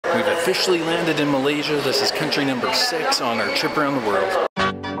We've officially landed in Malaysia. This is country number 6 on our trip around the world.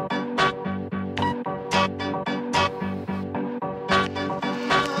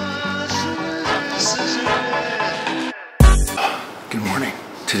 Good morning.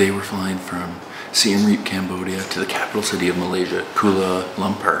 Today we're flying from Siem Reap, Cambodia to the capital city of Malaysia, Kuala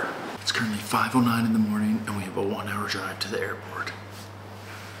Lumpur. It's currently 5:09 in the morning and we have a 1-hour drive to the airport.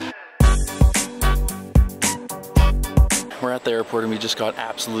 We're at the airport and we just got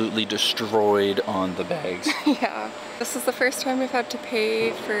absolutely destroyed on the bags. Yeah, this is the first time we've had to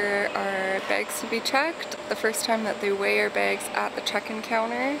pay for our bags to be checked. The first time that they weigh our bags at the check-in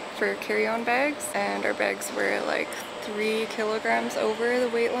counter for carry-on bags, and our bags were like 3 kilograms over the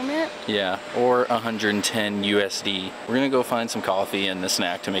weight limit. Yeah, or 110 USD. We're gonna go find some coffee and a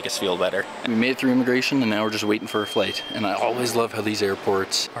snack to make us feel better. We made it through immigration and now we're just waiting for a flight. And I always love how these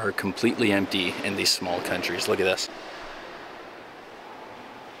airports are completely empty in these small countries. Look at this.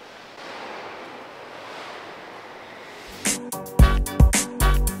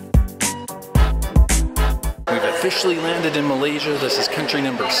 We've officially landed in Malaysia. This is country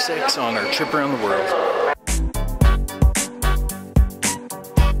number 6 on our trip around the world.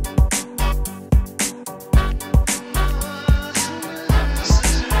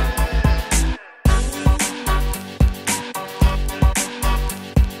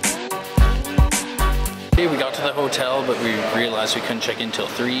 We got to the hotel, but we realized we couldn't check in till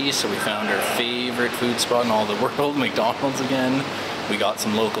 3, so we found our favorite food spot in all the world, McDonald's again. We got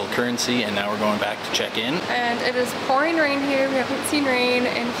some local currency and now we're going back to check in. And it is pouring rain here. We haven't seen rain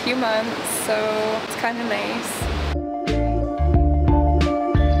in a few months, so it's kind of nice.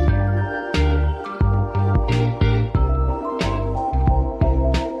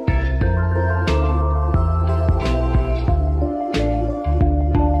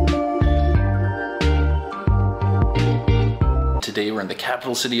 Today we're in the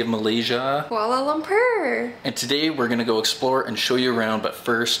capital city of Malaysia, Kuala Lumpur. And today we're gonna go explore and show you around, but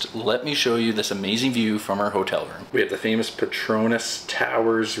first let me show you this amazing view from our hotel room. We have the famous Petronas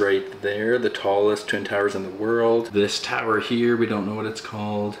Towers right there, the tallest twin towers in the world. This tower here, we don't know what it's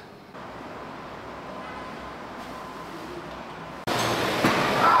called.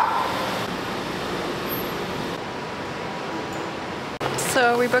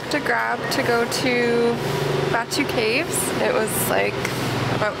 So we booked a Grab to go to Batu Caves. It was like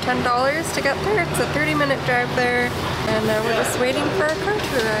about $10 to get there. It's a 30-minute drive there, and we're just waiting for our car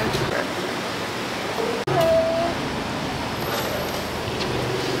to arrive.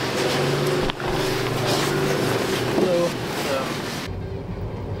 Hello.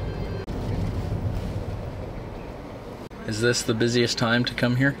 Is this the busiest time to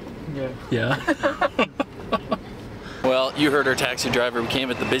come here? Yeah. Yeah? Well, you heard our taxi driver. We came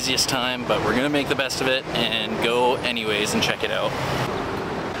at the busiest time, but we're gonna make the best of it and go anyways and check it out.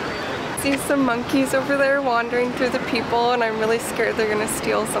 See some monkeys over there wandering through the people, and I'm really scared they're gonna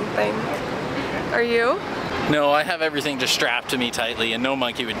steal something. Are you? No, I have everything just strapped to me tightly and no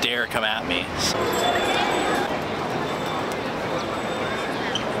monkey would dare come at me.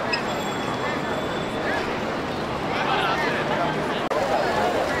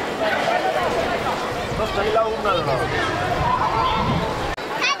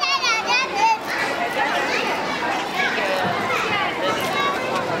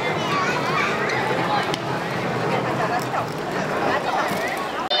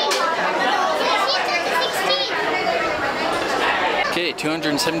 Okay,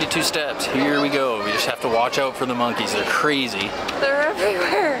 272 steps. Here we go. We just have to watch out for the monkeys. They're crazy. They're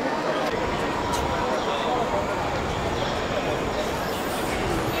everywhere.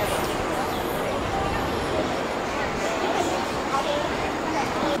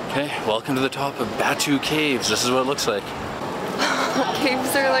 Okay, welcome to the top of Batu Caves. This is what it looks like.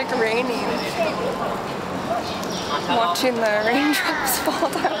 Caves are like raining. Watching the raindrops fall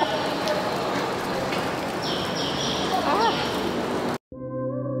down.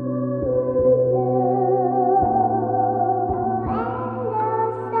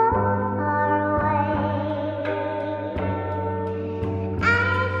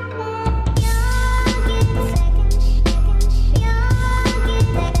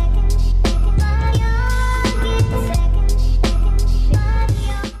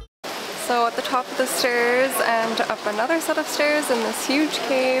 So at the top of the stairs and up another set of stairs in this huge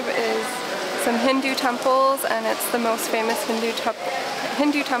cave is some Hindu temples, and it's the most famous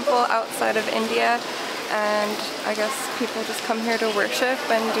Hindu temple outside of India, and I guess people just come here to worship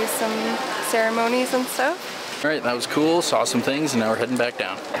and do some ceremonies and stuff. Alright, that was cool, saw some things, and now we're heading back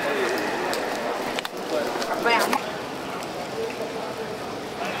down.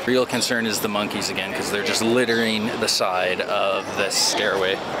 Real concern is the monkeys again, because they're just littering the side of this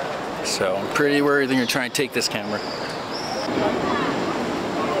stairway. So I'm pretty worried they're gonna try and take this camera.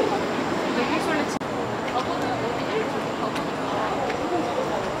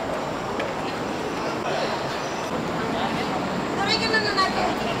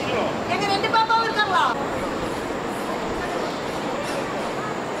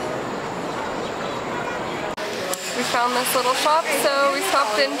 We found this little shop, so we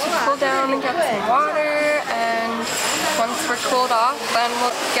stopped in to cool down and get some water, and once we're cooled off, then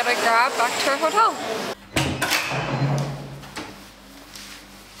we'll get a grab back to our hotel.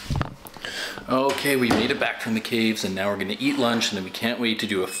 Okay, we made it back from the caves and now we're gonna eat lunch, and then we can't wait to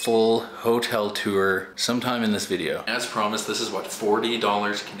do a full hotel tour sometime in this video. As promised, this is what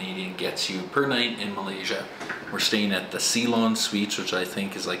 $40 Canadian gets you per night in Malaysia. We're staying at the Ceylon Suites, which I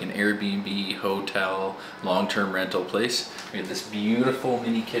think is like an Airbnb, hotel, long-term rental place. We have this beautiful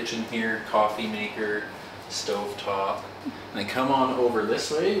mini kitchen here, coffee maker, stove top. And then come on over this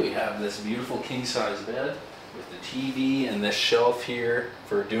way, we have this beautiful king-size bed with the TV and this shelf here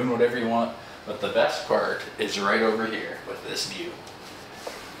for doing whatever you want. But the best part is right over here with this view.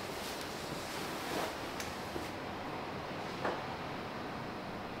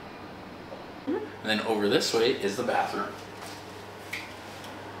 And then over this way is the bathroom.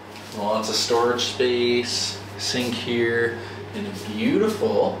 Lots of storage space, sink here, and a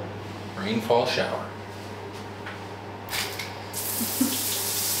beautiful rainfall shower.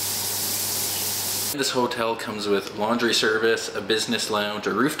 This hotel comes with laundry service, a business lounge,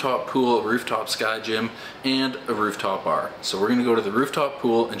 a rooftop pool, a rooftop sky gym, and a rooftop bar. So we're gonna go to the rooftop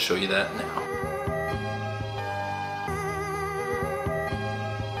pool and show you that now.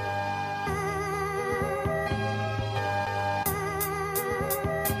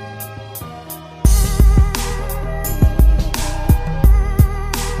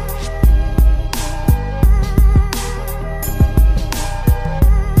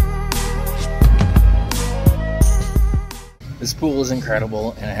 This pool is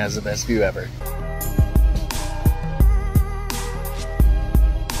incredible and it has the best view ever.